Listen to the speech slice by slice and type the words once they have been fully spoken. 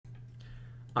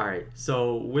Alright,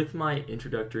 so with my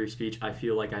introductory speech, I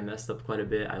feel like I messed up quite a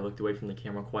bit. I looked away from the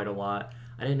camera quite a lot.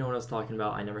 I didn't know what I was talking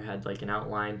about. I never had like an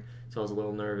outline, so I was a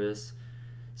little nervous.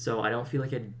 So I don't feel like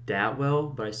I did that well,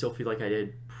 but I still feel like I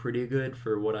did pretty good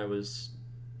for what I was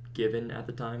given at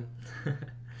the time.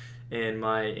 And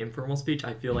my informal speech,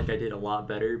 I feel like I did a lot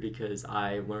better because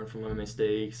I learned from my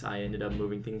mistakes. I ended up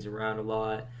moving things around a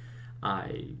lot.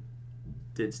 I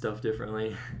did stuff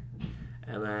differently.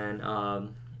 And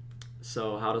then,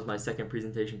 so how does my second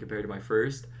presentation compare to my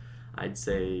first? I'd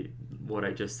say what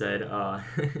I just said.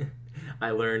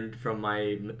 I learned from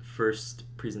my first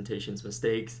presentation's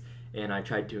mistakes, and I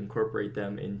tried to incorporate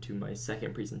them into my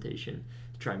second presentation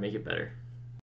to try and make it better.